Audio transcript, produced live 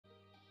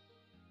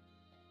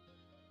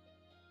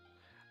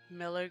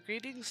Mellow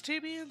greetings,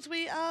 Tubians.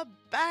 We are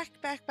back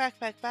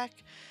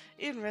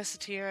in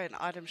Recettear and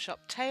item shop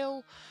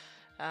tail.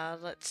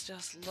 Let's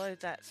just load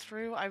that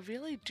through. I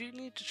really do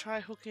need to try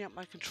hooking up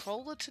my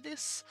controller to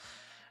this.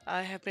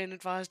 I have been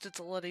advised it's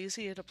a lot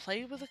easier to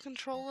play with a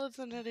controller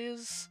than it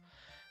is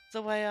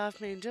the way I've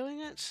been doing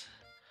it.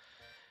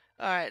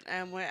 Alright,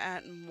 and we're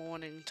at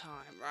morning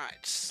time.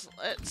 Right,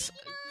 let's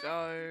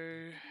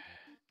go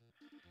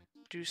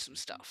do some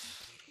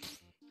stuff.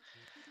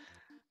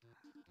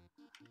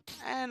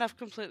 And I've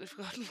completely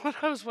forgotten what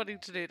I was wanting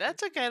to do.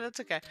 That's okay, that's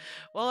okay.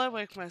 While I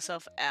work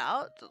myself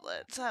out,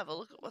 let's have a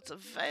look at what's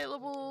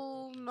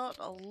available. Not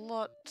a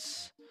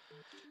lot.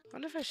 I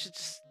wonder if I should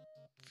just...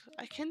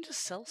 I can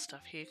just sell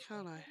stuff here,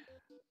 can't I?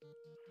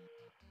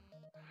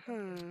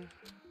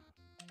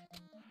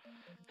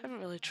 Haven't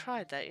really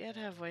tried that yet,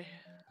 have we?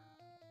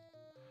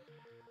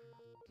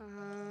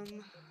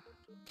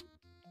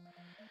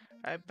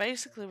 Alright,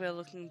 basically we're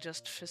looking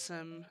just for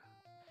some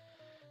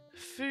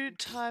food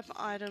type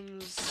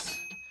items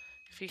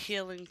for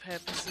healing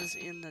purposes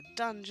in the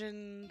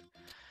dungeon,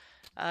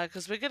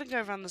 because we're going to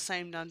go run the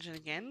same dungeon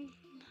again.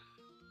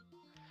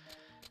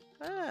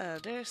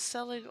 They're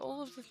selling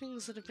all of the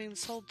things that have been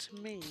sold to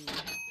me.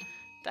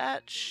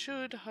 That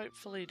should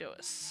hopefully do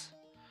us.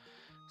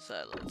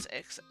 So let's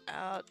X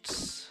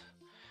out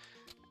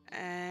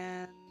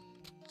and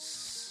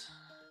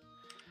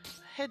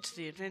head to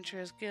the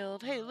Adventurers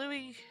Guild. Hey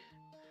Louis!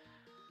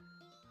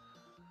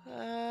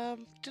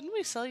 Didn't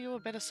we sell you a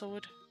better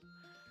sword?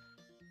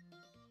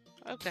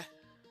 Okay.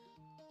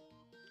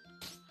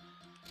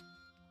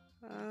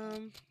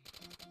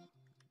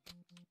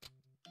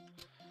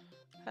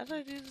 How did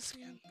I do this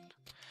again?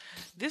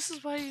 This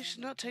is why you should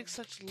not take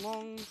such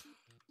long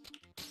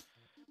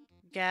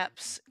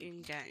gaps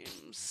in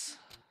games.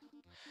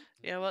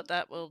 You know what,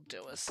 that will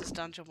do us. This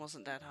dungeon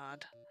wasn't that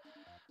hard.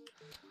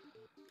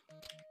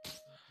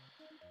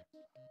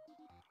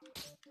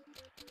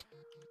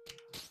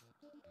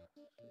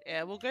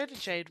 Yeah, we'll go to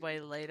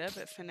Jadeway later,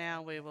 but for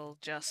now we will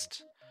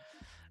just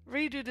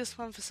redo this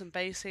one for some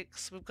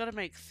basics. We've got to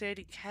make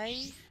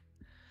 30k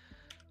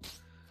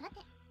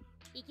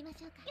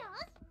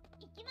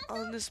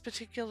on this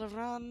particular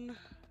run.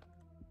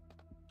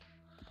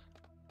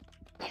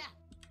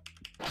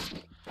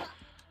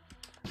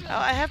 Oh,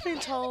 I have been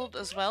told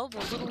as well the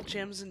little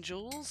gems and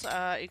jewels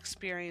are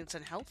experience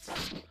and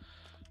health.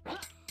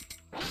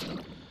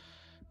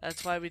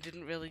 That's why we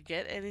didn't really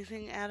get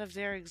anything out of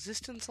their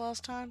existence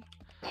last time.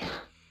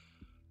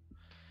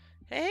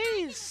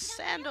 Hey,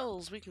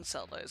 sandals! We can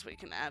sell those. We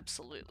can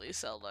absolutely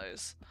sell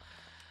those.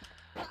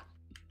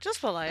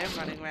 Just while I am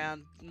running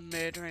around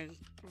murdering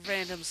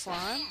random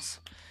slimes,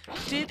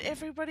 did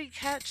everybody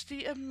catch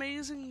the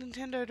amazing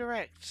Nintendo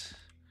Direct?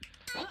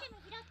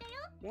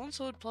 One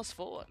sword plus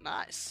 4.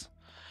 Nice.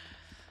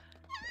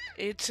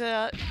 It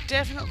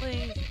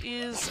definitely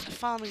is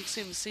farming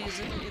sim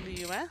season in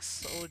the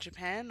US or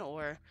Japan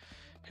or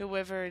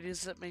whoever it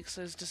is that makes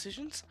those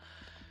decisions.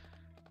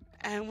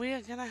 And we are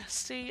going to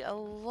see a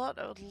lot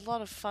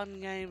of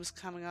fun games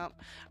coming up.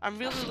 I'm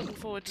really looking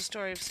forward to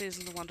Story of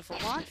Seasons: The Wonderful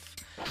Life.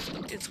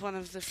 It's one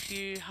of the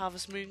few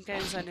Harvest Moon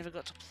games I never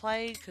got to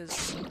play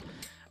because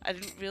I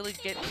didn't really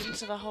get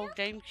into the whole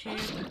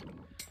GameCube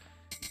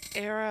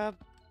era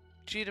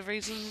due to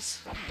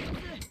reasons.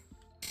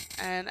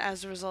 And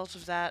as a result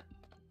of that,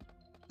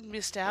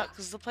 missed out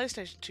because the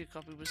PlayStation 2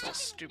 copy was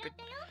just stupid.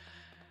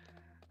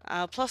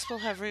 Plus we'll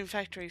have Rune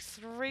Factory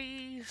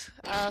 3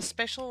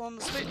 special on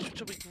the Switch, which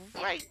will be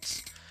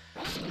great.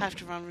 Have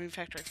to run Rune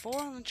Factory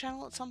 4 on the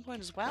channel at some point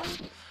as well.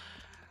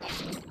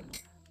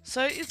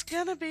 So it's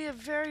going to be a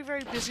very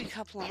busy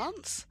couple of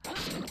months.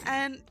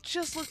 And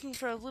just looking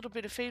for a little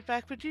bit of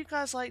feedback, would you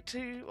guys like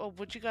to, or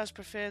would you guys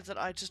prefer that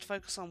I just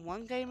focus on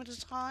one game at a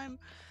time?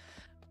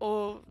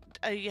 Or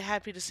are you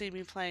happy to see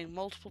me playing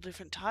multiple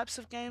different types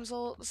of games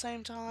all at the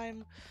same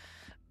time?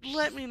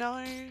 Let me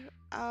know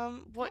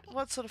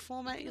what sort of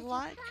format you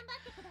like.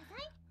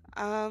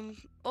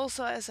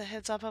 Also, as a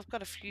heads up, I've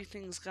got a few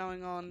things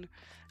going on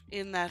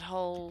in that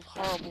whole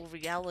horrible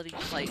reality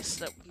place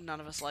that none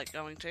of us like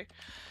going to,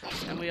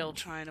 and we all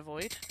try and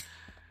avoid.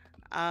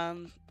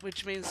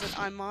 Which means that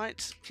I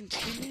might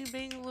continue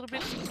being a little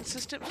bit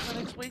inconsistent for the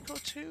next week or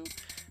two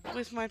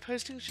with my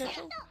posting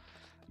schedule.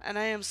 And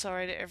I am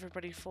sorry to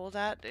everybody for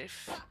that.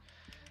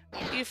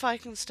 If I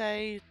can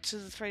stay to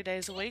the 3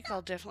 days a week,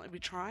 I'll definitely be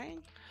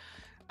trying.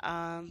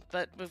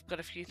 But we've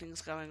got a few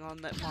things going on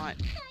that might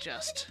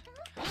just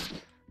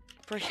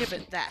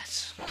prohibit that.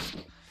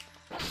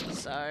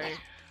 So,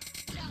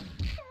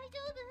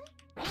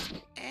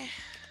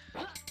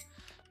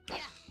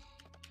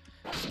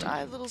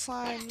 Die, little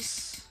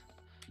slimes.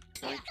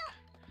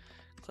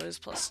 Close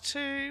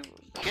 +2.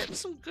 Getting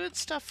some good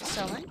stuff for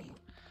selling.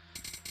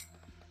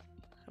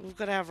 We've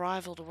got our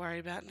rival to worry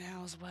about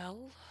now as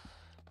well.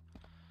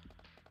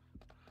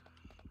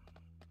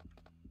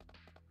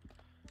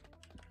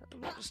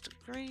 Just a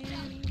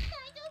green.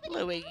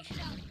 Louis.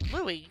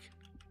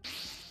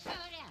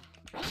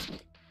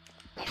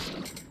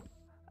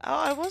 Oh,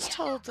 I was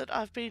told that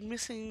I've been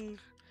missing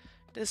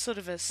there's sort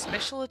of a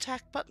special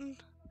attack button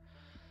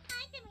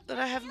that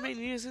I haven't been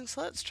using,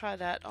 so let's try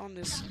that on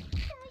this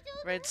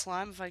red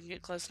slime if I can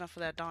get close enough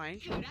without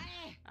dying.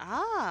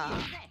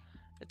 Ah!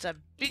 It's a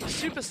big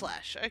super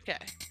slash, okay.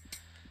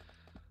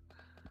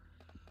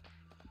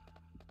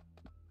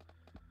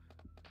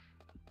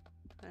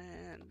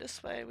 And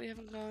this way we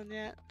haven't gone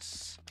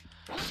yet.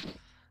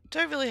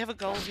 Don't really have a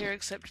goal here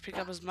except to pick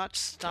up as much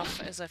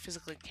stuff as I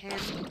physically can.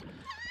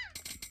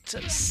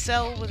 To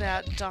sell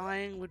without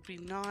dying would be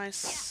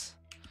nice.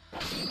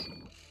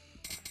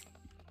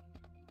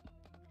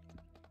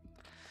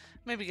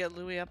 Maybe get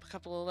Louis up a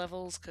couple of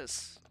levels,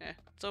 because yeah,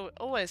 it's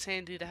always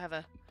handy to have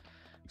a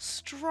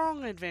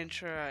strong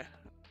adventurer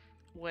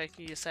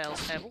working your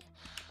sales table.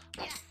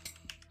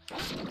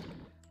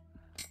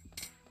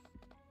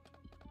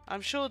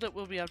 I'm sure that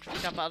we'll be able to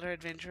pick up other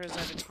adventurers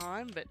over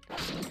time, but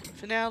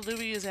for now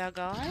Louis is our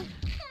guy.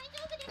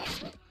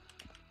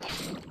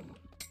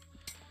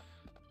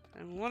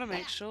 And we want to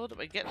make sure that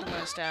we're getting the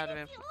most out of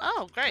him.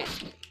 Oh, great!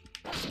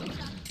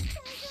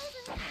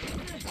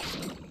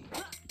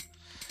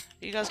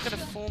 You guys gonna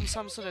form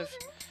some sort of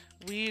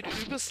weird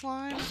uber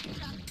slime?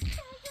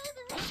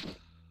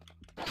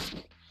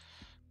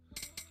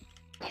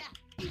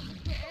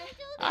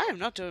 I am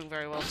not doing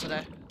very well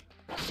today.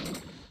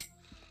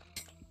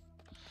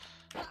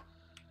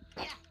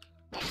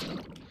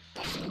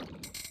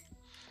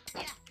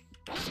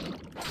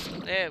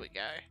 There we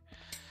go.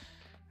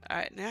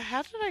 Alright, now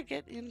how did I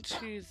get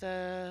into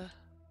the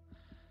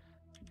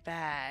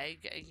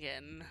bag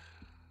again?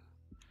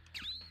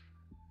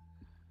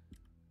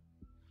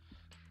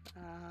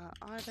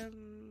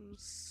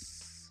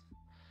 Items.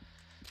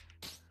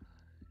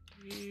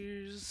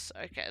 Use.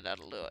 Okay,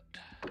 that'll do it.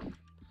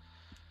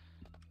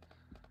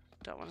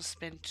 Don't want to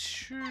spend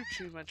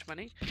too much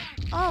money.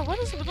 Oh, what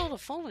is it with all the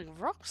falling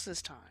rocks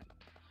this time?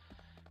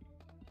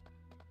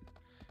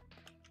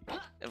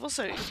 I've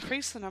also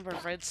increased the number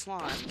of red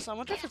slimes. I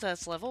wonder if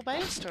that's level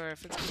based or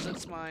if it's because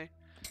it's my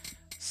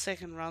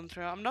second run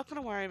through. I'm not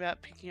going to worry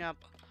about picking up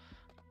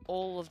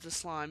all of the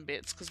slime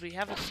bits because we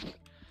haven't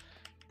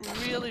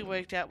really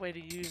worked out where to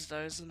use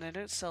those and they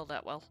don't sell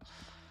that well.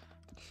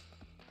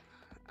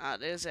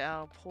 There's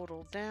our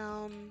portal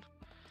down.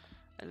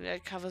 And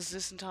that covers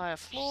this entire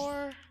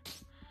floor.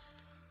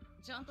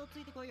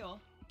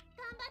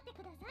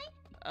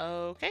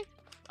 Okay,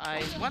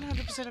 I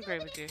 100% agree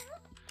with you.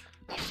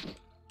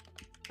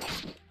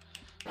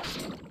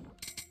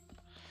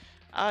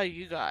 Oh,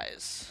 you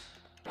guys.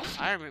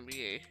 I remember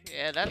you.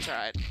 Yeah, that's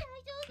right.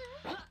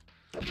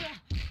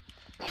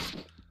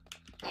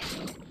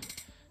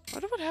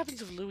 Wonder what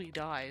happens if Louis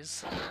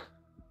dies.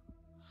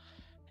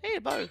 Hey,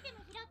 Bo.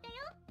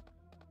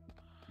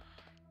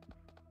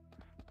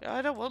 Yeah,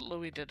 I don't want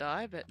Louis to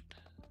die, but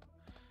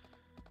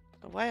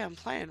the way I'm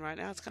playing right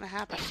now, it's gonna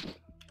happen.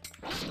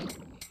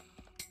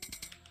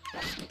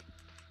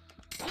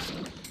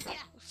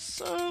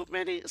 So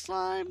many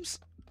slimes.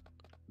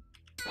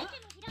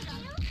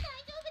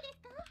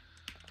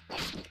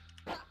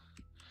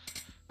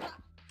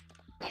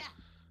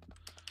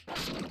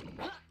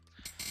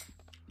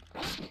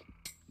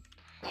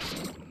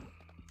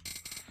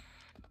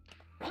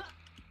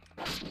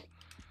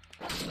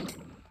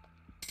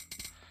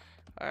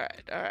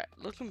 Alright,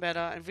 looking better.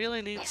 I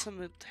really need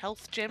some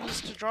health gems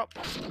to drop.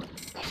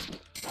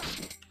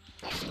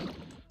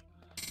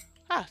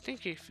 Ah,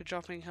 thank you for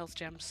dropping health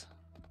gems.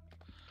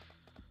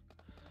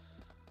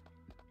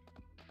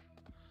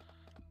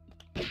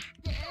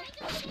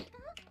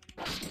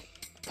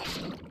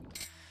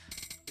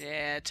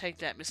 Yeah, take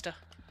that, mister.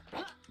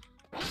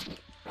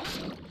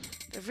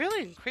 They've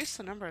really increased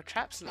the number of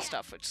traps and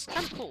stuff, which is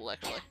kind of cool,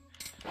 actually.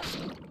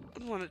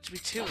 Wouldn't want it to be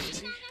too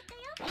easy.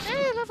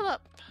 Hey, level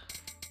up!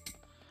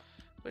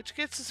 Which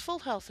gets us full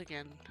health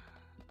again.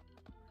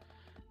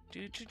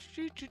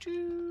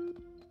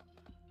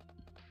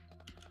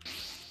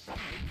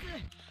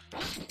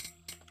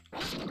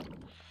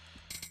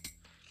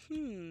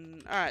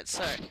 Alright,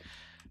 so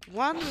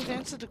one, we've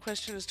answered the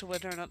question as to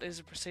whether or not these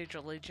are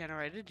procedurally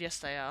generated. Yes,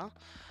 they are.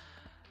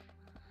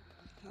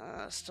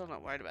 Still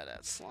not worried about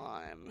that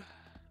slime.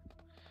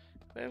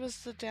 Where was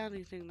the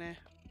downy thing there?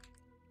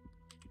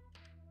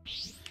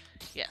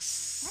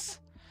 Yes.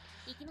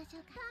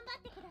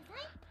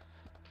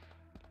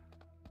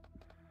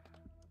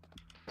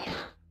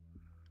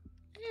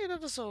 Hey,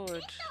 another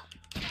sword.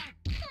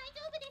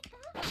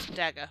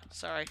 Dagger,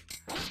 sorry.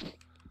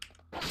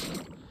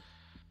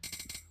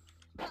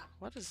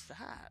 What is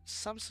that?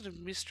 Some sort of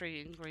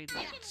mystery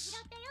ingredients.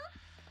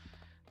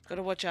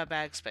 Gotta watch our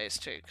bag space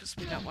too, because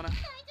we don't want to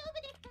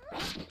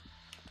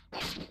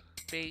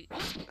be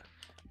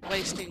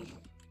wasting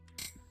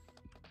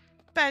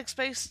bag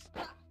space.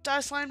 Die,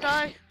 slime,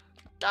 die!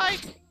 Die!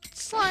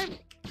 Slime,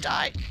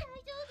 die!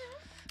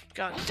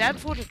 God, Dad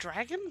fought a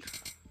dragon?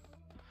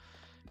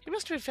 He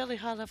must be fairly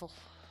high level.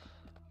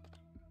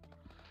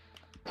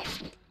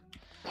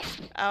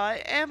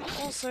 I am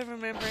also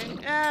remembering,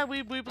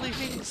 wibbly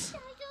things,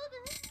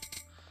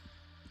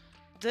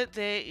 that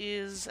there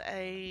is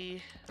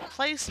a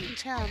place in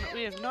town that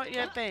we have not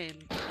yet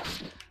been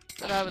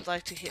that I would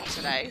like to hit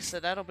today, so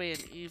that'll be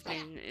an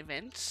evening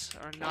event,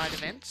 or a night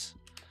event.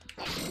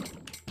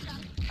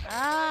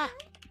 Ah!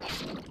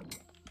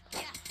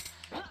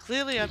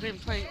 Clearly I've been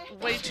playing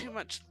way too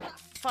much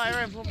Fire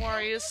Emblem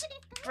Warriors,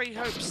 Three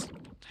Hopes,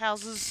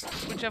 Houses,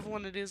 whichever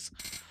one it is.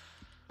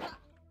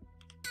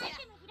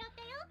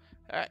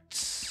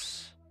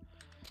 Alright.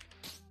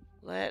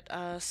 Let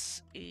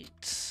us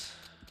eat.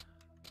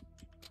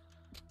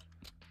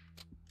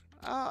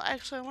 Oh,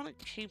 actually I want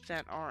to keep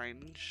that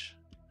orange.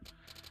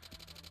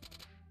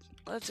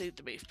 Let's eat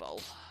the beef bowl.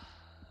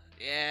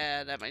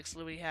 Yeah, that makes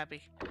Louis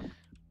happy.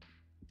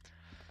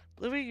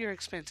 Louis, you're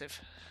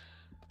expensive.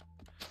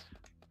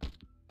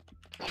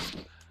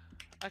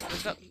 I could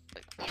have gotten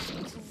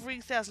like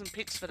 3,000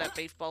 picks for that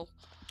beef bowl.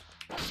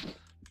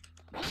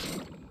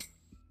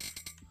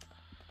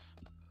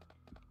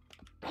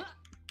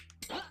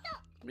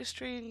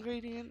 Mystery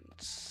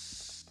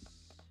ingredients.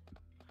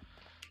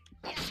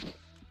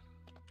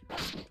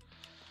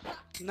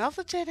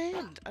 Another dead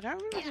end. I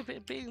don't remember there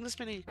being this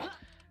many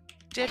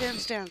dead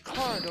ends down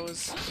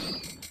corridors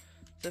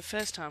the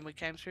first time we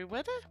came through.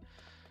 Were there?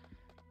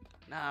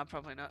 Nah,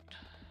 probably not.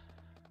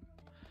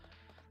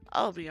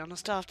 I'll be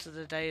honest, after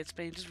the day it's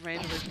been just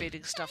randomly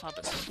beating stuff up,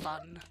 it's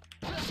fun.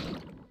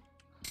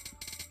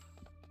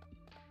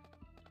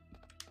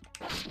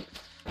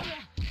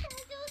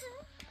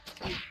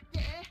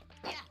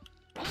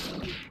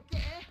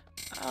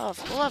 Oh,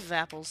 for the love of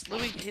apples,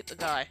 Louis hit the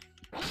guy.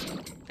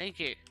 Thank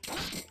you.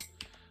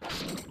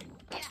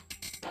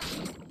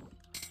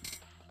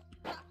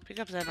 Pick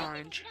up that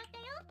orange.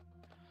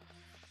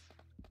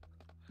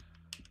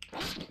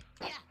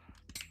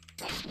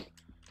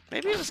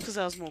 Maybe it was because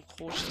I was more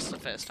cautious the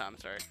first time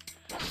through.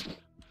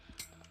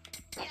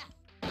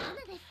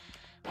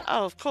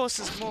 Oh, of course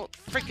there's more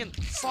freaking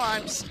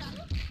slimes.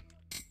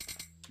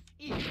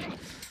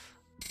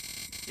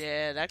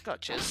 Yeah, that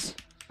gotchas.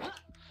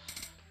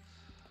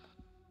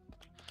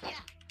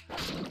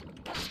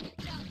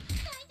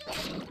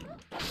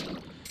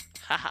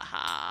 Ha ha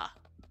ha.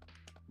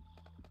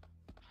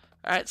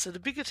 Alright, so the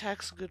big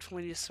attacks are good for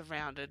when you're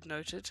surrounded,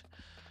 noted.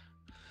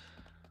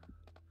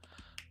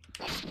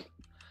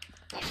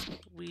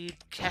 Weird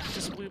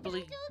cactus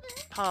wibbly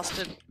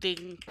pasta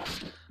thing.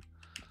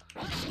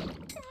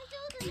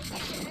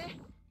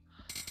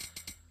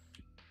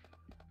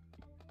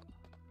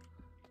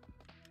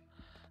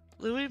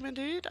 Louis, my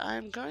dude,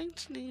 I'm going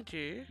to need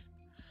you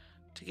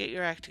to get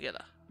your act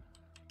together.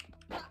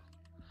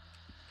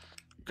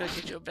 Go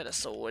get you a better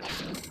sword.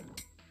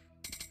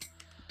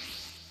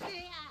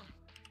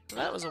 Well,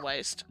 that was a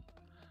waste.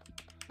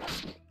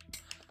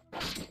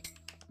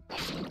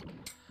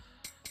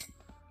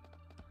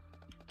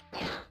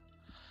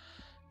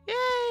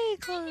 Yay,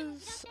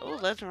 clothes! Oh,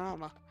 leather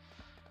armor.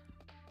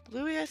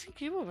 Louis, I think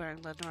you were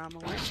wearing leather armor,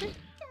 weren't you?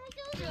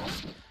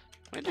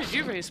 When did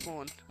you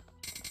respawn?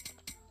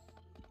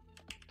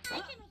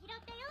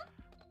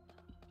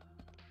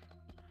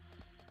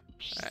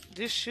 Alright,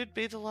 this should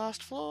be the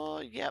last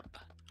floor. Yep.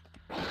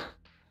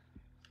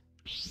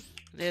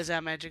 There's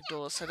our magic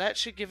door. So that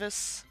should give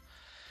us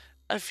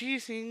a few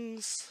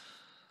things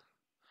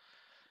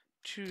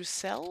to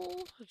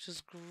sell, which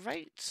is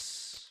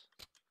great.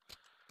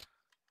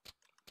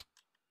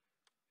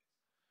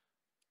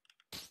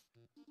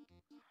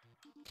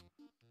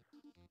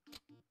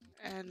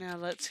 And now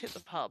let's hit the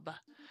pub.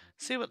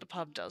 See what the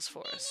pub does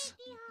for us.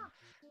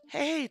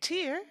 Hey,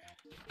 Tyr!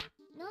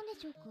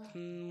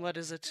 What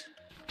is it?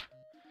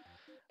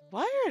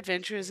 Why are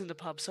adventurers in the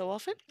pub so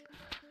often?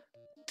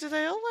 Do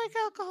they all like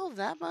alcohol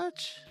that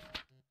much?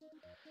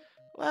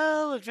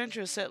 Well,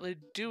 adventurers certainly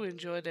do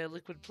enjoy their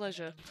liquid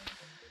pleasure,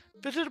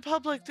 but a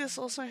pub like this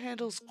also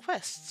handles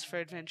quests for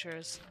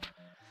adventurers.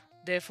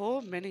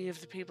 Therefore, many of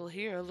the people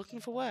here are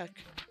looking for work.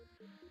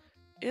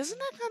 Isn't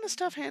that kind of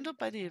stuff handled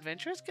by the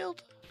Adventurers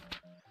Guild?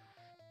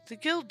 The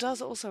guild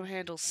does also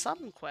handle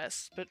some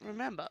quests, but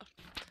remember,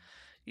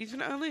 you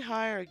can only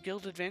hire a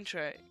guild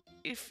adventurer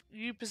if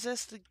you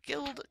possess the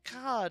guild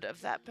card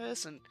of that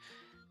person,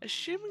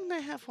 assuming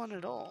they have one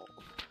at all.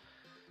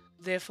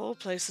 Therefore,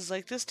 places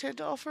like this tend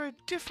to offer a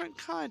different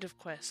kind of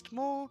quest,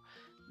 more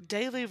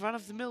daily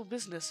run-of-the-mill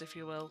business, if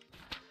you will.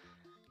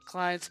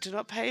 Clients do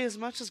not pay as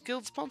much as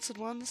guild-sponsored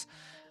ones,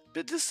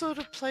 but this sort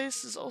of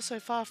place is also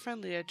far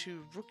friendlier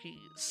to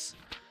rookies.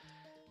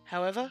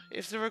 However,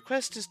 if the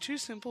request is too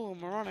simple or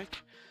moronic,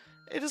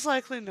 it is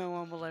likely no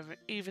one will ever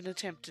even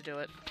attempt to do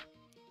it.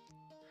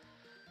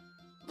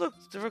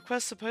 Look, the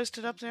requests are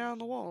posted up there on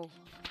the wall.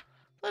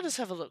 Let us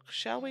have a look,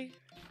 shall we?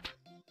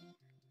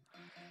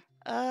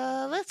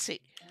 Let's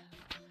see.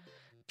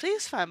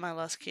 Please find my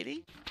lost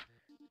kitty.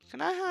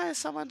 Can I hire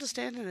someone to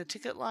stand in a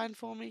ticket line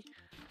for me?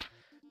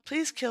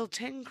 Please kill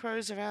 10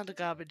 crows around a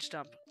garbage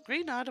dump.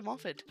 Green item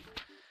offered.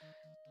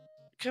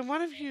 Can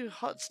one of you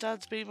hot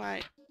studs be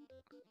my...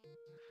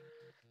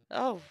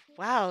 Oh,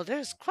 wow,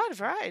 there's quite a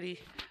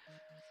variety.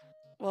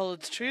 While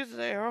it's true that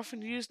they are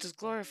often used as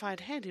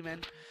glorified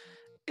handymen,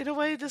 in a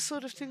way this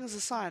sort of thing is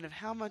a sign of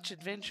how much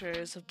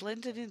adventurers have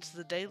blended into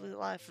the daily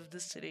life of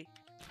this city.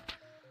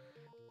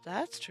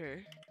 That's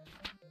true.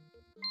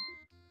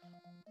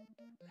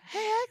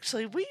 Hey,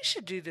 actually, we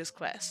should do this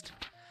quest.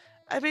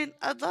 I mean,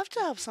 I'd love to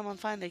help someone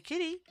find their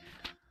kitty.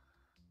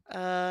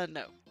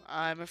 No.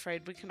 I'm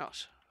afraid we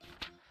cannot.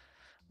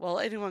 While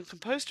anyone can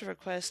post a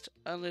request,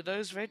 only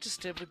those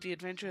registered with the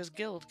Adventurers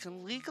Guild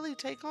can legally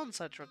take on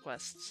such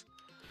requests.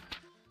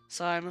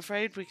 So I'm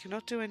afraid we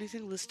cannot do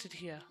anything listed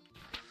here.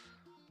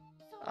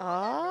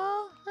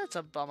 Ah, that's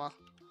a bummer.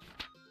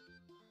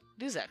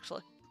 It is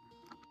actually.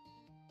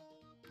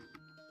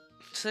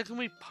 So can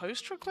we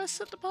post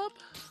requests at the pub?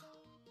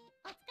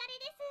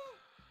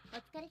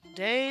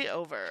 Day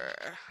over.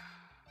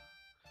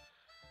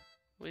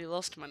 We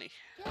lost money.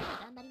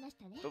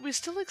 But we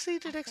still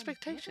exceeded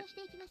expectation.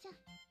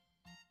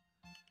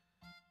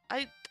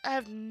 I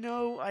have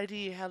no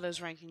idea how those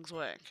rankings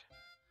work.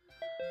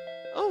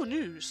 Oh,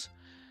 news!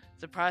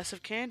 The price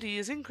of candy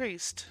is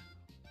increased.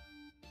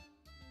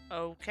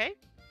 Okay.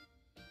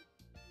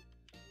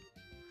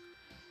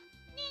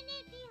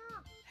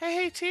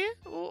 Hey, Tyr,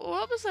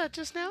 what was that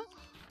just now?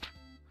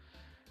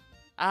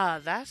 Ah,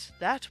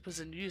 that was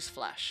a news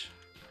flash.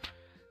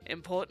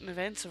 Important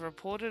events are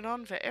reported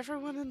on for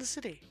everyone in the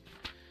city.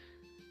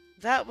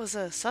 That was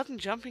a sudden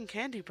jump in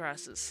candy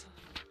prices.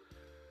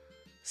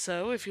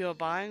 So, if you are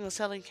buying or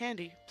selling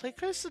candy, pay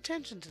close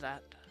attention to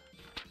that.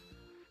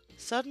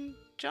 Sudden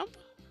jump?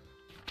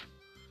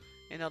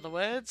 In other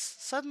words,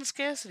 sudden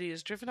scarcity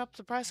has driven up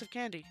the price of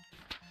candy.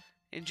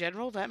 In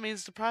general, that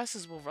means the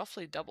prices will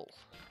roughly double.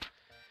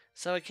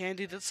 So a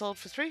candy that sold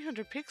for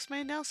 300 pix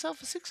may now sell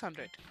for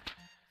 600.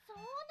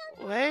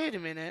 Wait a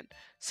minute.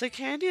 So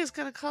candy is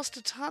going to cost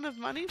a ton of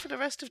money for the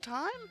rest of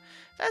time?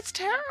 That's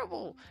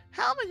terrible.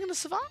 How am I going to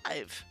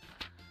survive?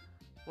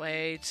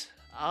 Wait.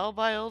 I'll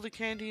buy all the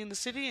candy in the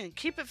city and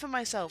keep it for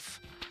myself.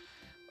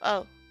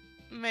 Oh,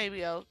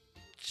 maybe I'll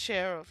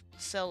share or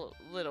sell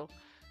a little.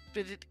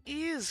 But it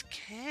is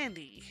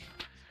candy.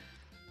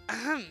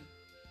 Ahem.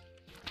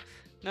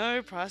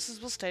 No,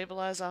 prices will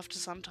stabilize after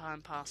some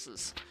time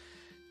passes.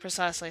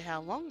 Precisely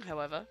how long,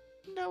 however,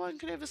 no one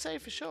can ever say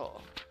for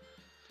sure.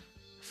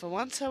 For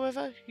once,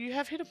 however, you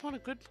have hit upon a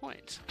good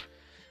point.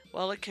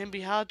 While it can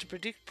be hard to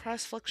predict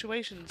price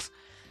fluctuations,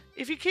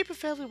 if you keep a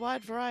fairly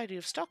wide variety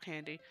of stock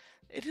handy,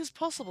 it is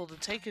possible to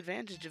take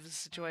advantage of a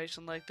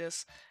situation like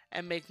this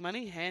and make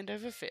money hand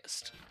over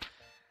fist.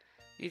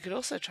 You could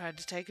also try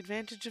to take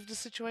advantage of the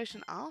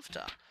situation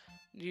after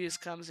news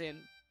comes in.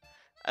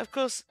 Of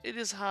course, it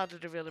is harder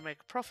to really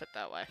make a profit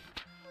that way.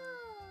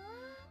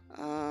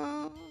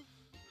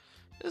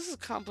 This is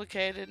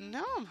complicated and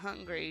now I'm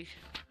hungry.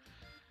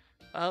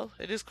 Well,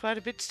 it is quite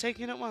a bit to take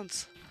in at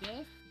once.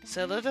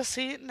 So let us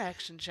see it in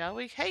action, shall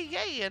we? Hey,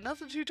 yay,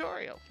 another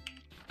tutorial.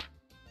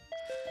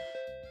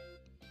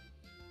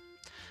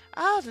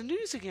 Ah, the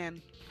news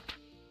again.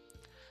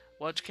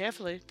 Watch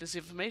carefully, this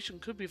information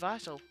could be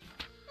vital.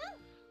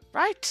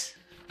 Right!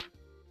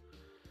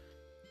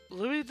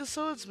 Louis the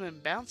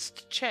Swordsman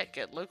bounced check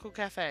at local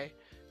cafe.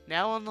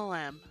 Now on the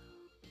lam.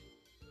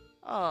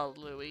 Oh,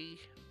 Louis.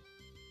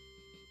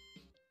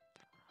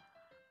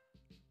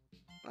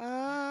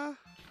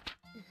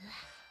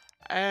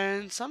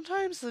 And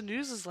sometimes the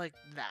news is like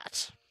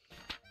that.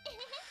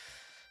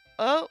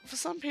 Oh, for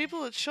some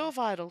people it's sure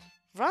vital.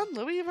 Run,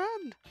 Louis,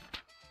 run!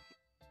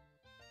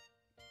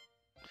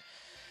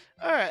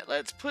 Alright,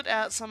 let's put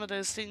out some of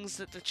those things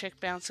that the check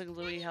bouncing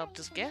Louis helped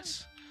us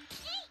get.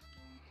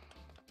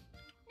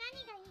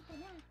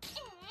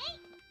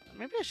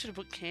 Maybe I should have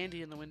put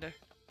candy in the window.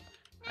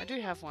 I do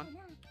have one.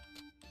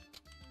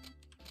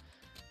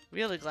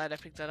 Really glad I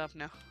picked that up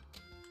now.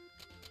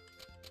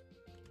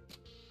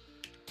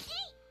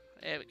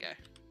 There we go.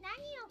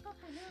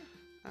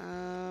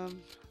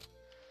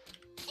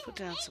 Put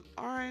down some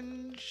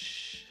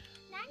orange.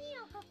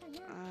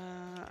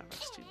 A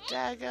rusty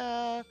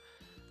dagger.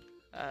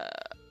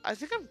 I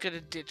think I'm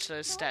gonna ditch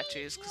those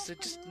statues because they're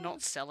just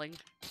not selling.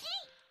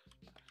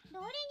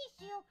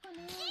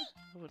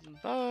 A wooden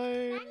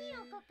bow.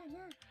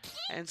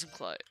 And some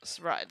clothes.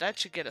 Right, that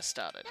should get us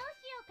started.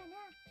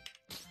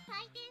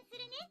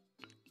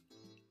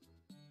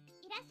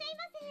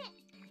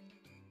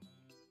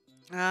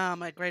 Ah,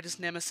 my greatest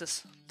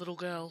nemesis, little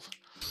girl.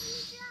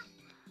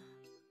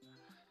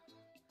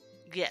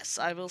 Yes,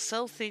 I will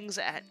sell things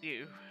at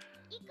you.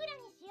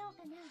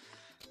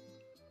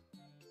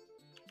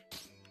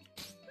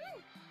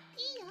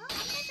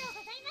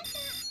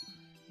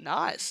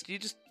 Nice. You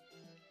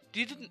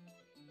didn't...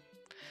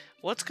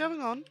 What's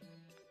going on?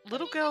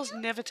 Little girls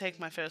never take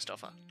my first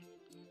offer.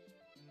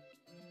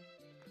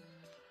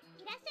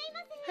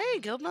 Hey,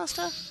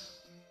 Guildmaster.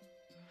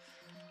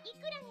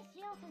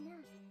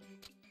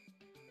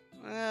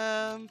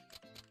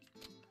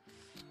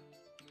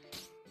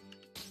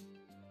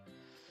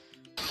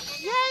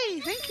 Yay,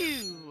 thank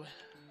you.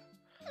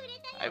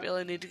 I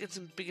really need to get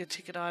some bigger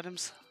ticket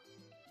items.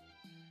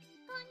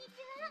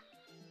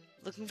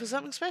 Looking for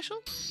something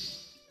special?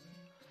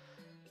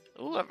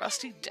 Ooh, a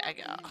rusty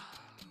dagger.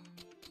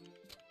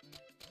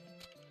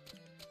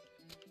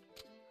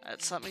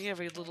 That's something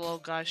every little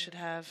old guy should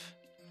have.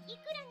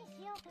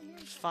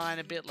 Fine,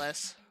 a bit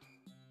less.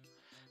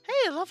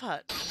 Hey, a love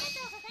heart.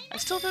 I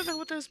still don't know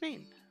what those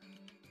mean.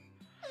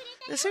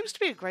 There seems to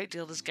be a great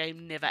deal this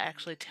game never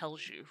actually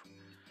tells you.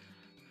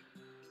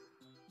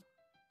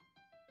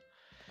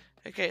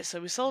 Okay, so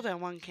we sold our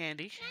one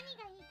candy.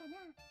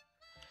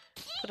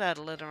 Put out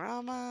a leather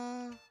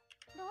armor.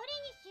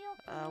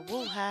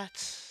 Wool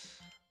hat.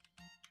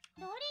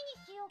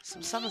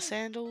 Some summer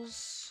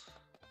sandals.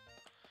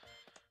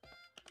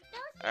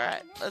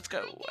 Alright, let's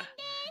go.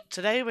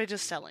 Today we're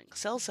just selling.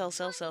 Sell, sell,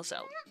 sell, sell,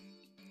 sell.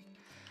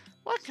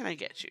 What can I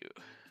get you?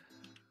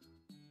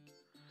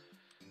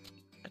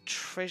 A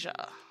treasure.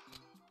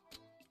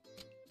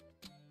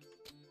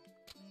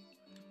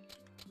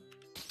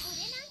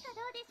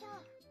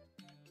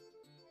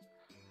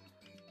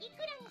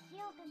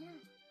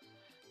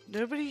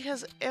 Nobody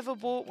has ever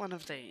bought one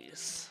of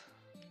these.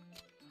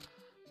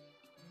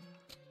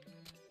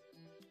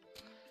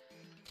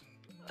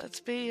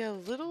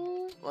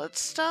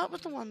 Let's start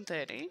with the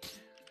 130.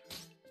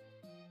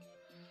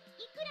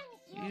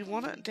 You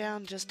want it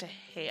down just a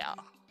hair.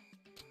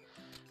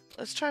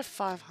 Let's try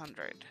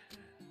 500.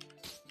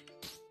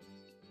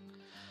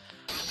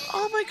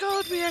 Oh my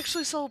god, we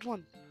actually sold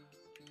one.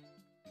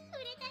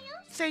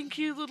 Thank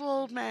you, little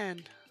old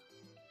man.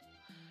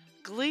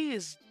 Glee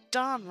is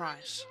darn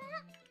right.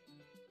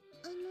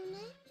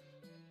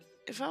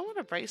 If I want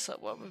a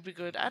bracelet, what would be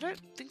good? I don't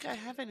think I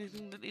have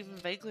anything that even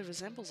vaguely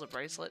resembles a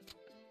bracelet.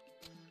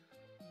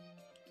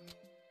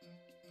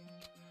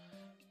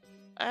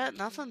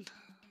 Nothing.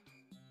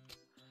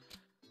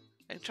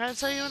 I can try and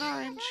sell you an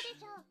orange.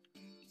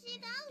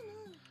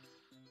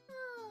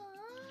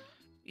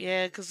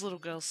 Yeah, because little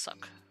girls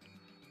suck.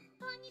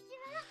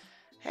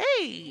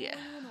 Hey!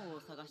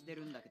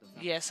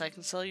 Yes, I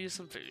can sell you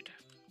some food.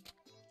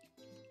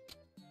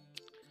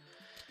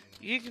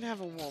 You can have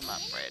a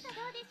walnut bread.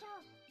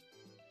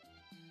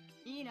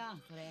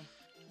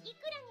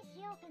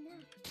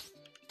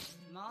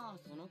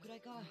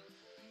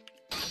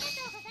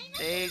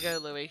 There you go,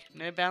 Louie.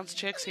 No bounce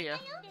checks here.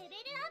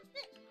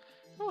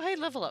 Oh, hey,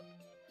 level up.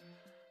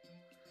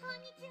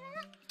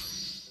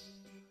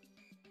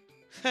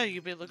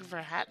 You've been looking for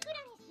a hat?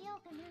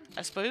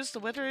 I suppose the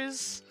weather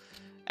is...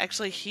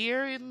 Actually,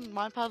 here in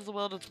my part of the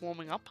world, it's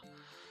warming up.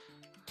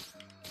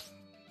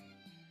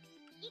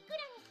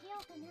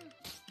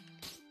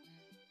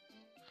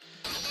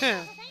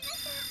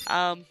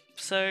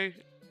 So,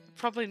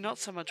 probably not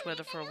so much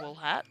weather for a wool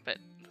hat, but...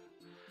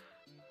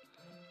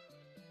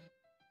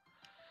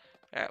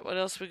 Alright, what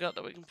else we got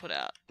that we can put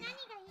out?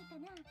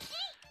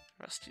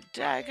 Rusty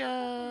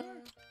dagger.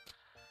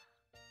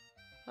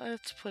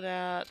 Let's put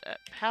out a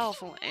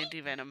powerful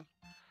anti-venom.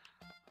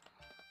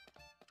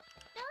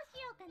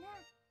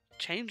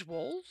 Change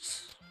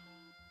walls?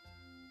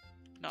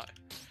 No.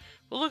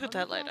 We'll look at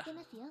that later.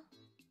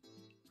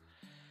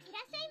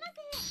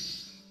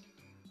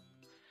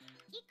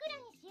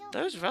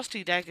 Those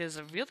rusty daggers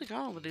are really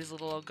going with these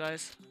little old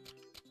guys.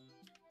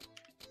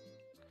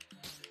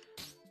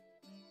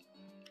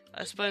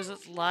 I suppose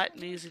it's light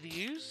and easy to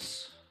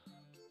use.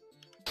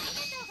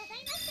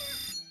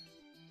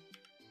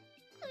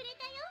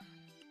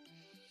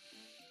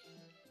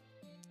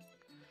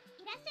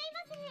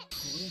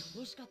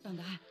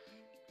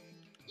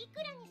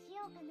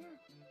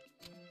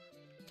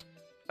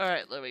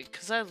 Alright, Louie,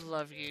 because I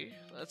love you,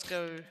 let's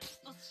go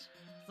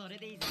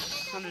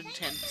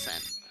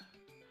 110%.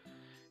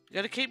 You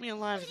gotta keep me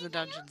alive in the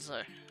dungeons,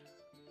 though.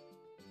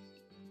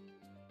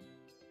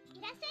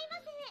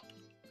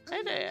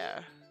 Hey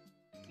there!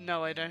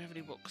 No, I don't have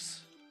any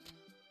books.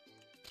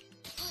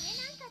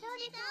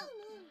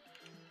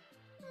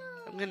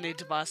 I'm gonna need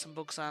to buy some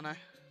books, aren't I?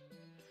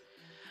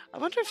 I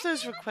wonder if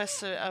those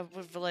requests are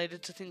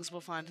related to things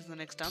we'll find in the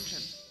next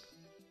dungeon.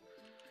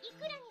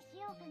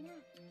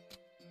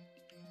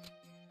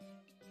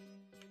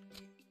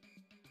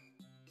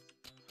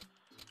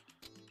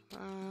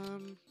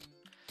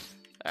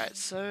 Alright,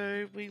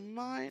 so we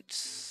might...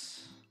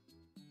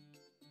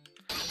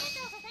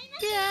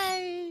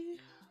 Yay!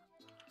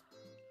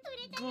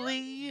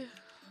 Glee!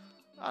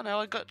 Oh no,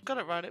 I got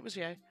it right, it was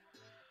yay.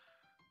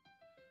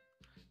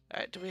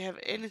 Alright, do we have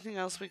anything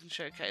else we can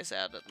showcase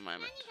out at the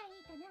moment?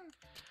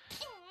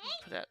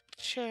 Put out the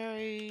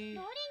cherry,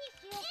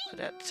 put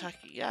out the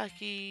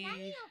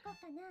takoyaki,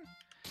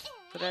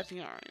 put out the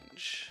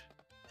orange.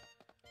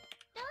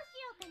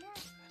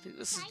 I think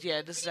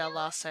this is our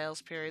last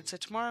sales period, so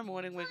tomorrow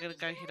morning we're going to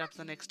go hit up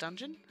the next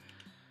dungeon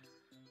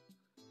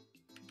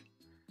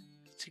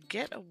to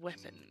get a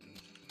weapon.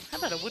 How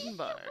about a wooden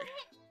bow?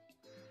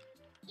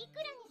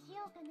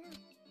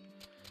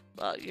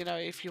 Well, you know,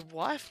 if your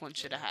wife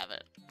wants you to have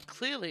it,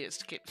 clearly it's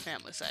to keep the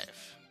family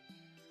safe.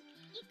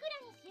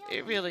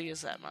 It really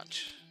is that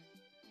much.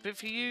 But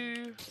for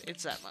you,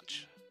 it's that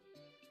much.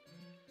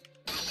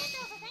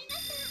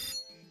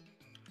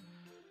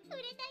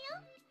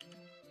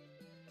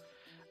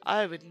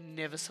 I would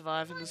never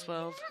survive in this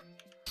world.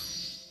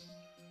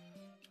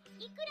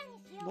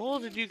 More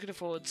than you can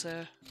afford,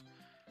 sir.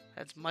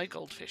 That's my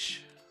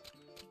goldfish.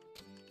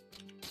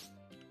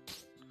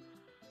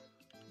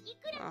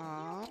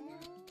 Aww,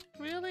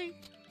 really?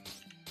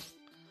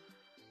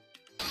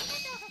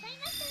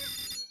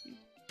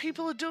 You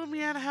People are doing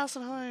me out of house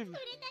and home.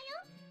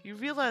 You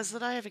realize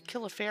that I have a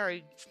killer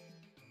fairy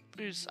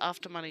who's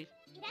after money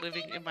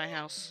living in my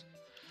house.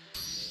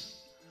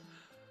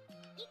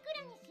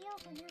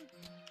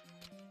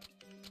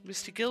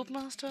 Mr.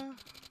 Guildmaster?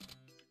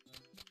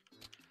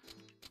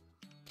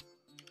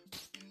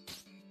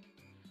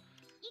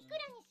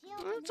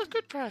 Well, that's a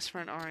good price for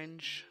an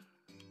orange.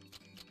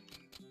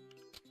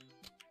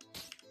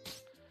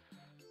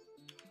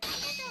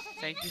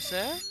 Thank you,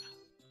 sir.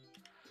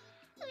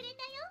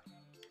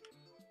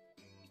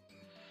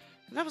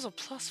 And that was a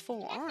 +4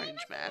 orange,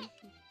 man.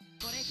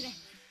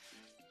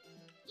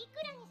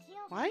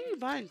 Why are you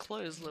buying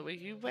clothes, Louis?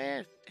 You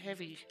wear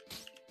heavy.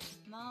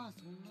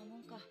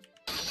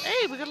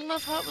 Hey, we got a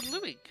love heart with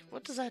Louis.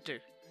 What does that do?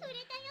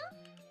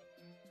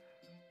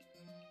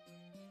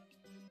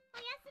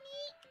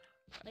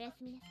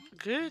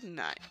 Good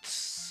night.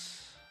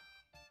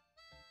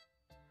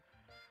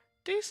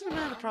 Decent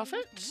amount of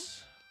profit.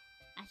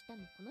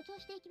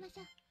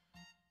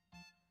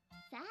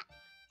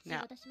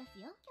 Now.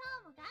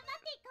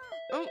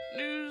 Oh,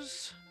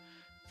 news.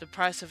 The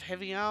price of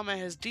heavy armor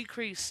has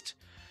decreased.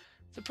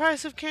 The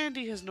price of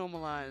candy has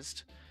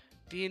normalized.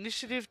 The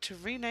initiative to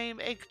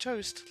rename egg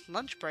toast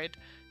lunch bread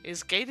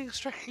is gaining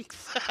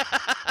strength.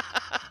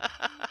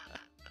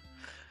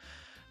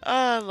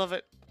 I love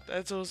it.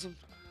 That's awesome.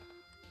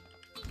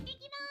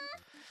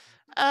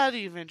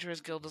 The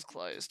Adventurers Guild is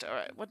closed.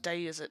 Alright, what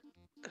day is it?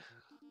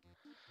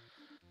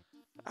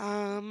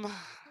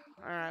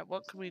 Alright,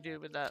 what can we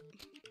do with that?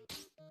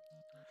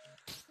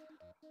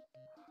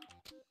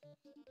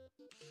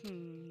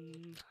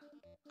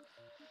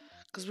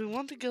 Because we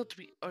want the guild to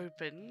be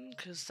open,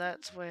 because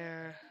that's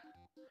where...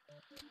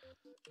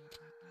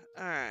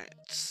 Alright.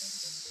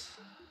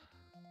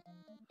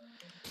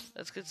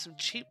 Let's get some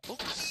cheap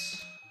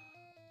books.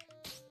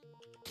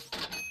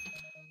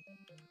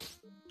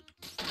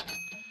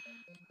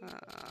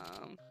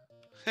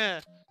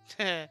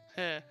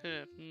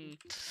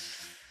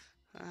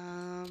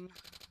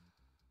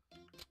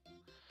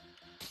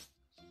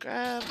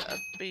 Grab a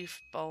beef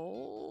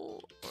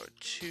bowl or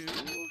two,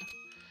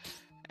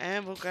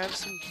 and we'll grab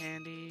some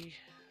candy.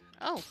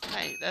 Oh,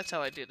 hey, that's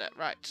how I do that,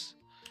 right.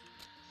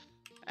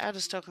 Out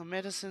of stock on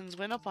medicines.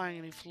 We're not buying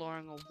any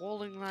flooring or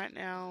walling right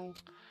now.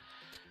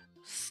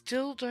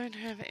 Still don't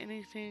have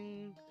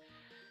anything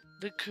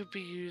that could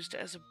be used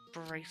as a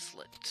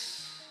bracelet.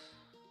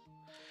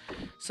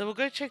 So we'll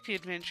go check the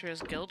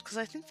Adventurers Guild, because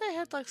I think they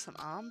had like some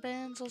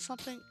armbands or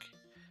something.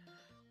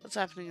 What's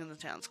happening in the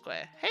town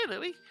square? Hey,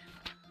 Louie!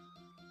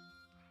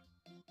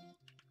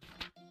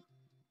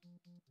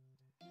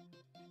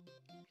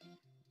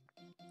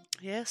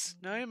 Yes?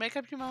 No? Make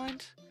up your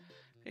mind.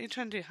 Are you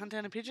trying to hunt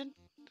down a pigeon?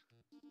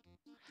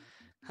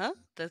 Huh?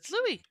 That's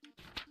Louie!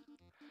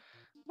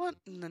 What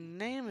in the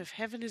name of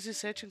heaven is he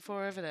searching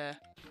for over there?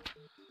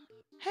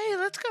 Hey,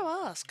 let's go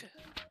ask!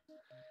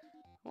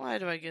 Why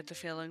do I get the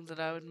feeling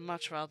that I would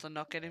much rather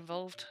not get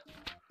involved?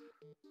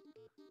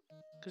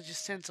 Because you're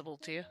sensible,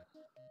 Tyr.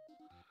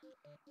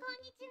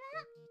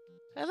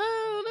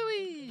 Hello,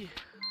 Louie!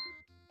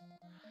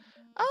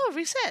 Oh,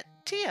 Recette!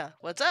 Tyr,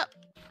 what's up?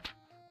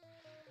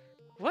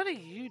 What are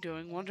you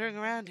doing wandering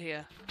around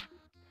here?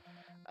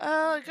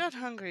 I got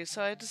hungry,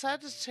 so I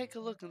decided to take a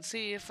look and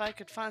see if I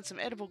could find some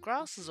edible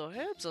grasses or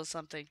herbs or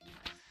something.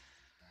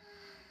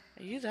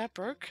 Are you that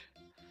broke?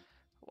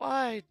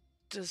 Why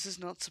does this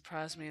not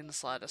surprise me in the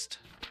slightest?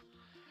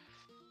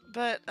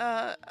 But,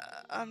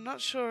 I'm not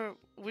sure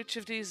which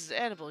of these is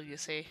edible, you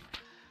see.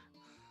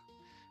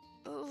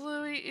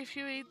 Louie, if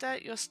you eat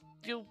that,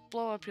 you'll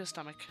blow up your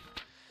stomach.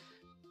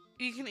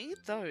 You can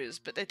eat those,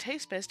 but they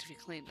taste best if you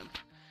clean them.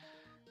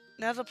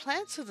 Now, the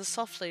plants are the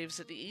soft leaves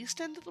at the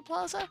east end of the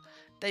plaza.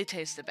 They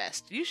taste the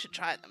best. You should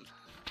try them.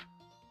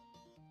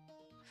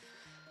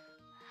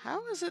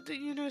 How is it that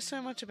you know so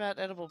much about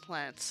edible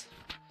plants?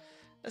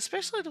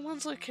 Especially the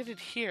ones located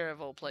here, of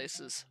all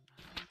places.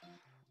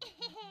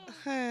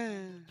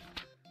 Thanks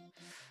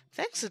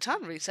a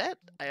ton, Recette.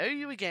 I owe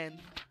you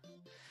again.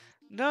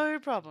 No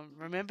problem.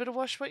 Remember to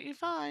wash what you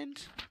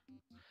find.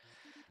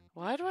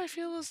 Why do I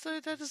feel as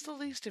though that is the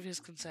least of his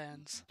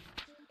concerns?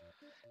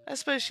 I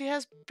suppose she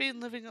has been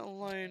living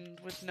alone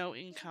with no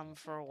income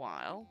for a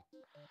while.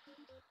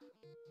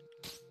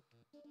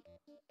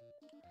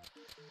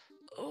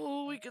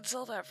 Oh, we could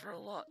sell that for a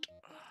lot.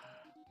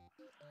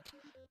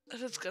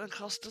 And it's gonna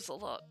cost us a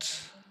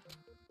lot.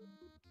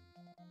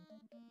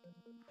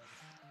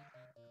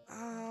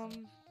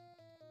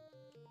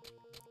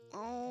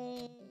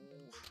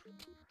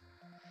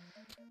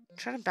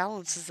 Trying to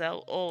balance this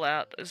all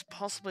out is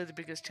possibly the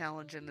biggest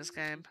challenge in this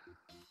game.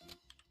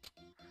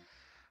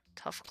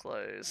 Tough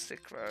clothes,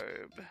 thick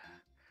robe,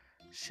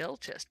 shell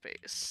chest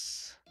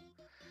piece.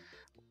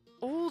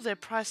 Oh, they're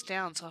priced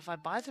down, so if I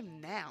buy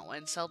them now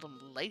and sell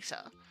them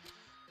later,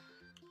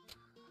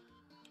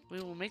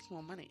 we will make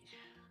more money.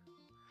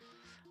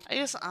 I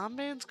guess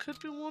armbands could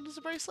be worn as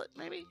a bracelet,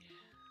 maybe?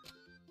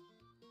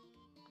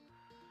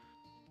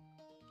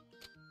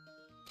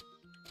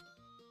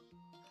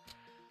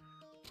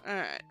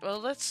 Alright, well,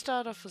 let's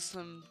start off with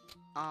some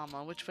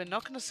armor, which we're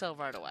not going to sell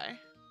right away.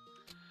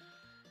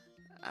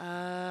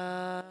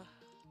 How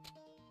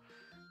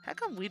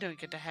come we don't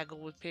get to haggle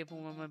with people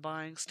when we're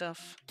buying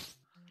stuff?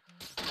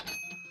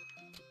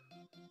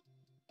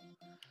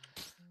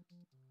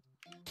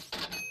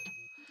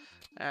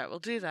 Alright, we'll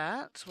do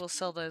that. We'll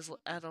sell those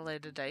at a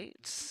later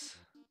date.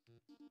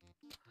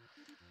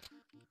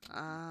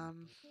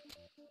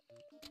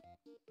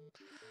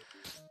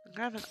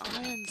 Grab an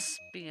iron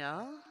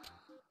spear.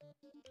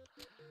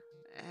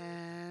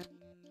 And...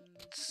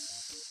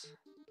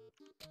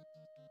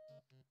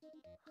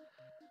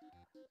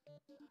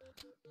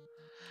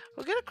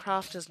 we'll get a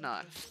crafter's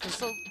knife, because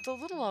the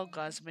little old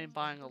guys have been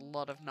buying a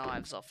lot of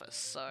knives off us,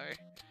 so...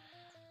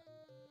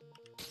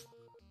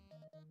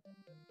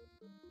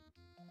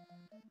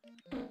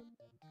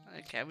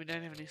 okay, we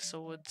don't have any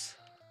swords.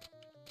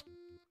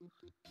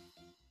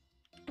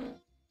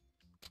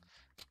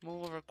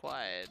 More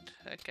required.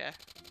 Okay.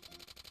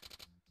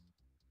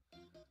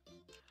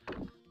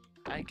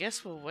 I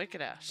guess we'll work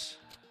it out.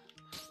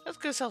 Let's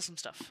go sell some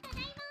stuff.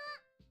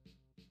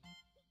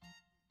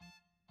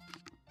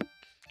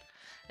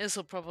 This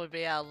will probably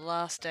be our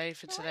last day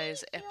for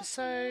today's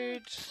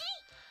episode.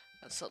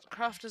 Let's sell the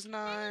crafter's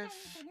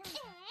knife,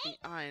 the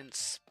iron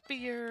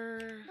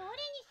spear.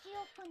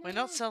 We're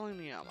not selling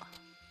the armor.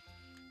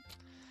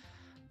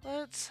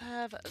 Let's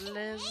have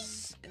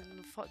les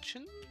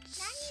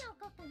fortunes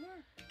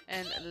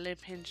and le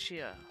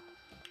pensier.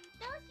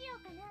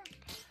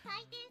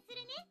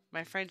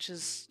 My French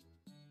is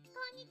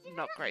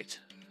not great.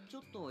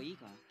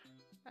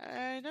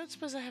 I don't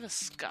suppose I have a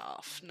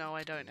scarf. No,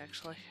 I don't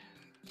actually.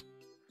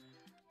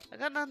 I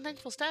got an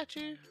unthankful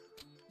statue.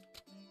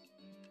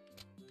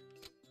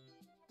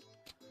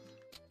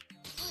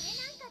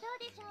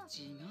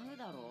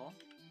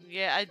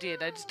 Yeah, I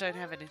did. I just don't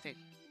have anything.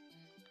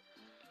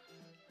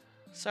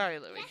 Sorry,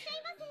 Louis.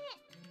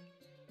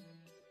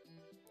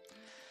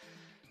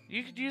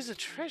 You could use a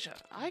treasure.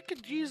 I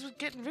could use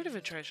getting rid of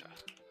a treasure.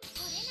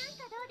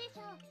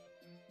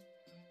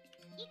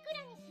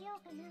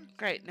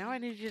 Great, now I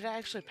need you to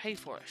actually pay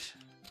for it.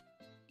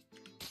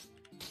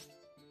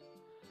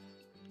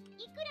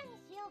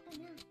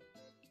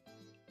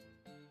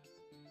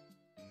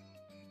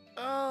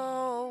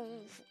 Oh,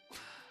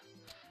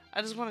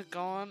 I just want it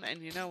gone,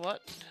 and you know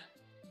what?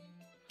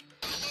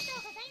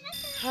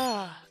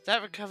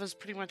 That recovers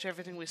pretty much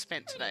everything we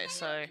spent today,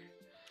 so...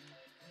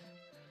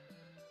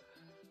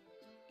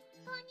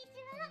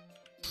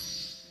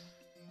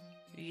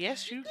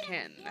 yes, you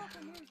can.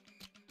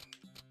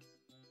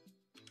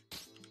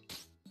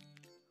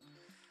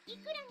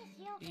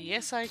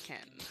 Yes, I can.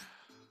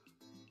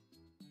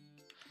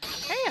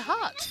 Hey, a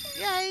heart!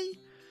 Yay!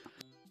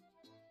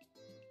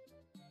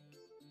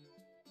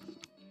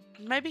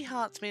 Maybe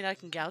hearts mean I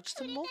can gouge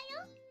them more?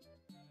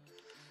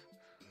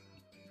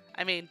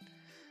 I mean,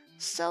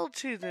 sell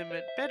to them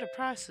at better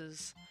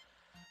prices.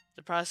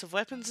 The price of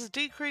weapons has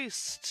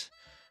decreased.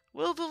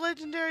 Will the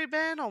legendary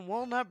ban on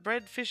walnut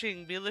bread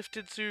fishing be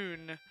lifted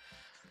soon?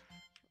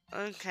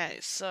 Okay,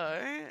 so...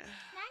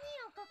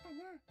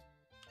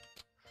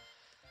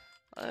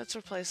 let's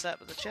replace that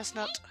with a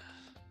chestnut.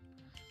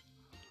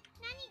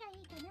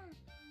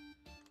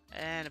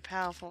 And a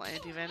powerful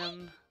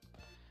anti-venom.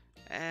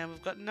 And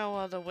we've got no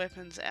other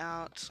weapons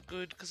out.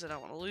 Good, because I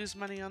don't want to lose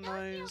money on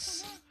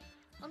those.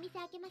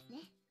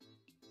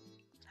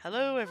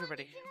 Hello,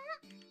 everybody.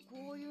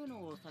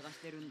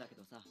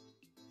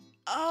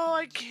 Oh,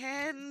 I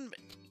can.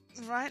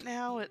 Right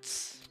now,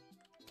 it's...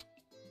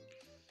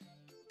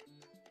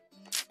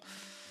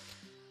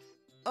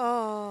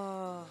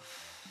 oh...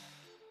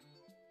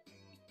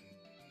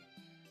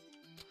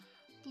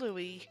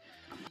 Louis.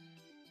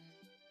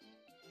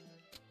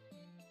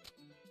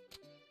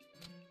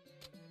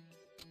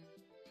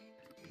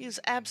 He is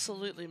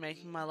absolutely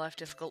making my life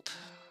difficult.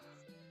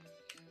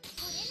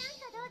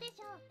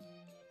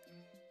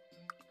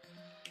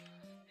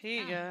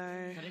 Here you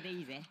go.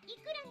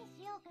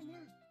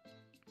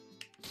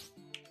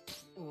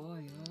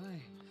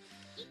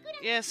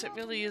 Yes, it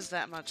really is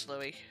that much,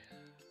 Louis.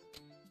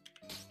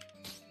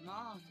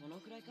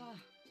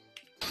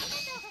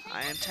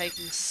 I am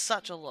taking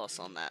such a loss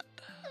on that.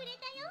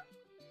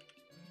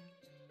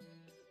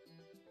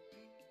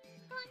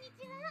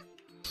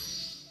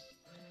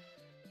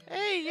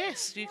 Hey,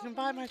 yes, you can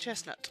buy my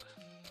chestnut.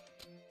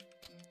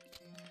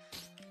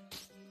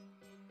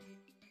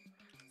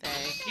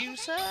 Thank you,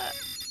 sir.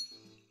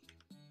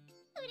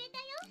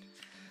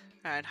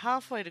 Alright,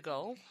 halfway to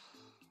goal.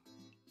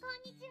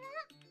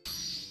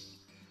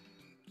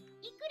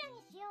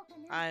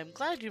 I'm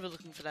glad you were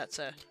looking for that,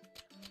 sir.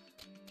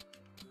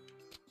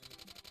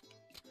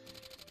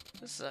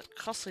 This is a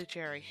costly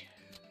cherry.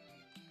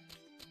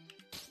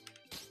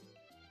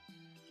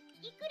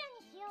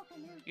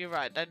 You're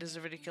right, that is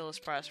a ridiculous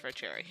price for a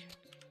cherry.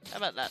 How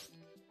about that?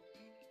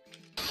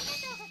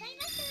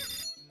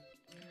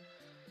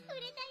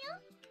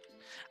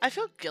 I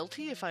feel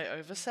guilty if I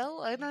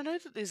oversell, and I know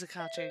that these are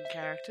cartoon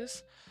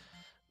characters.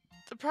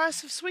 The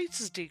price of sweets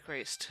has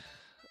decreased.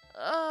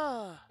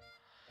 Ah,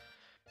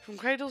 from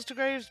cradles to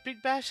graves,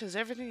 Big Bash has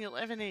everything you'll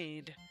ever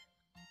need.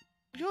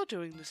 You're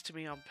doing this to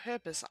me on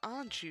purpose,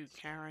 aren't you,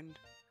 Karen?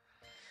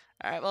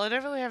 Alright, well I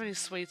don't really have any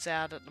sweets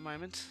out at the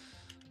moment.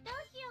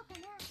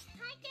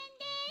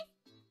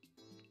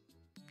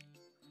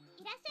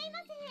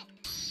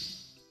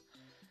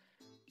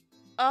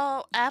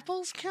 Oh,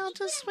 apples count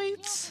as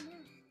sweets?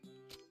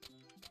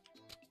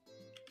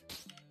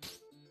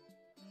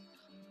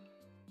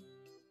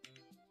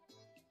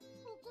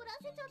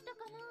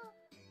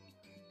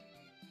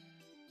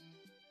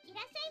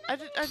 I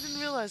didn't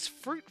realize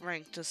fruit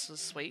ranked us as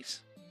sweet.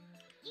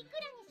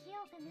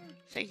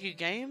 Thank you,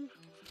 game.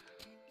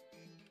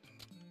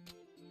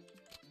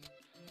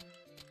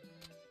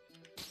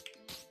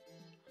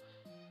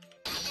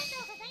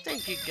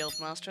 Thank you,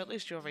 Guildmaster. At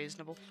least you're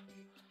reasonable.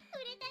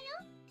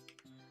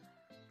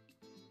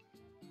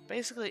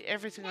 Basically,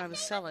 everything I was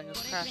selling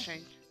is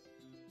crashing.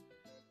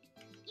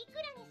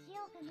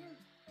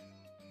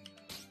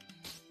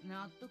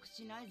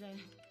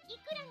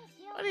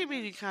 What do you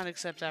mean you can't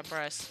accept that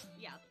price?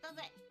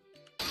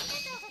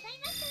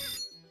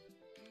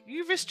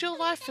 You risked your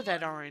life for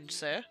that orange,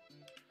 sir.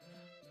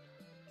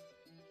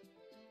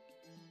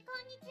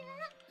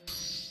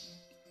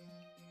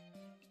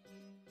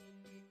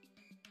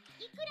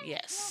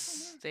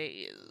 Yes, there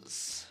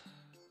is.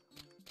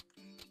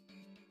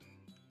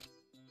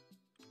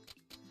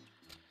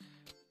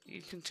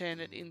 You can turn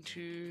it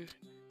into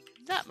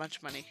that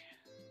much money.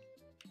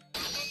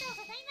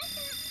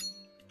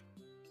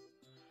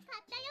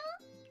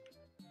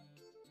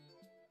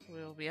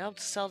 We'll be able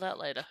to sell that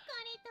later.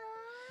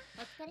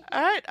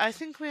 Alright, I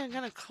think we are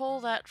going to call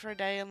that for a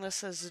day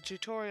unless there's a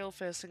tutorial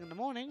first thing in the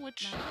morning,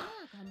 which...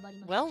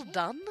 well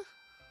done.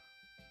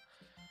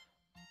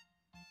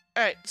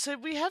 Alright, so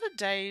we had a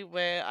day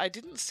where I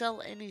didn't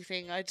sell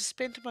anything, I just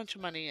spent a bunch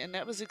of money, and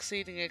that was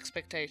exceeding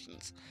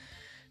expectations.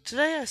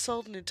 Today I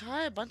sold an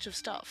entire bunch of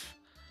stuff,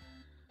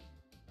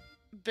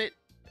 but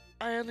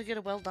I only get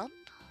a well done.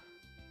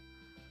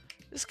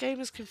 This game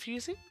is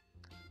confusing,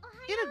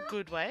 in a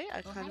good way.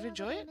 I kind of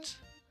enjoy it.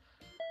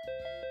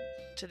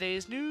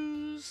 Today's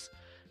news: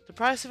 the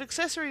price of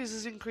accessories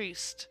has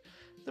increased.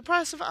 The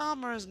price of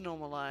armor is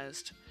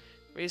normalized.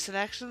 Recent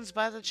actions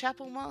by the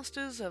Chapel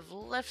Masters have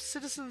left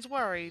citizens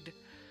worried.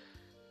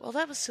 Well,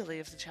 that was silly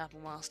of the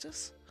Chapel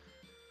Masters.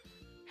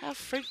 How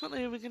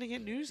frequently are we going to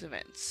get news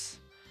events?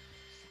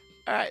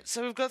 Alright,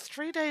 so we've got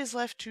 3 days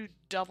left to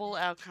double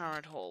our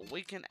current haul.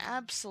 We can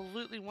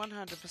absolutely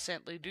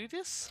 100%ly do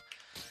this,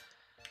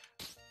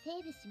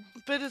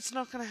 but it's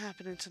not going to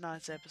happen in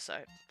tonight's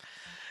episode.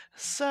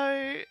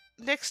 So,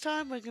 next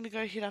time we're going to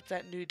go hit up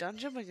that new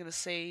dungeon. We're going to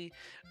see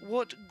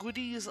what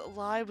goodies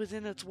lie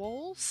within its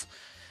walls,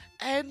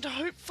 and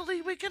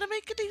hopefully we're going to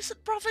make a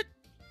decent profit.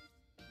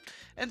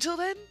 Until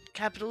then,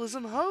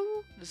 capitalism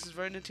ho! This is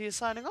RononTyr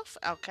signing off.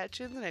 I'll catch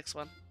you in the next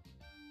one.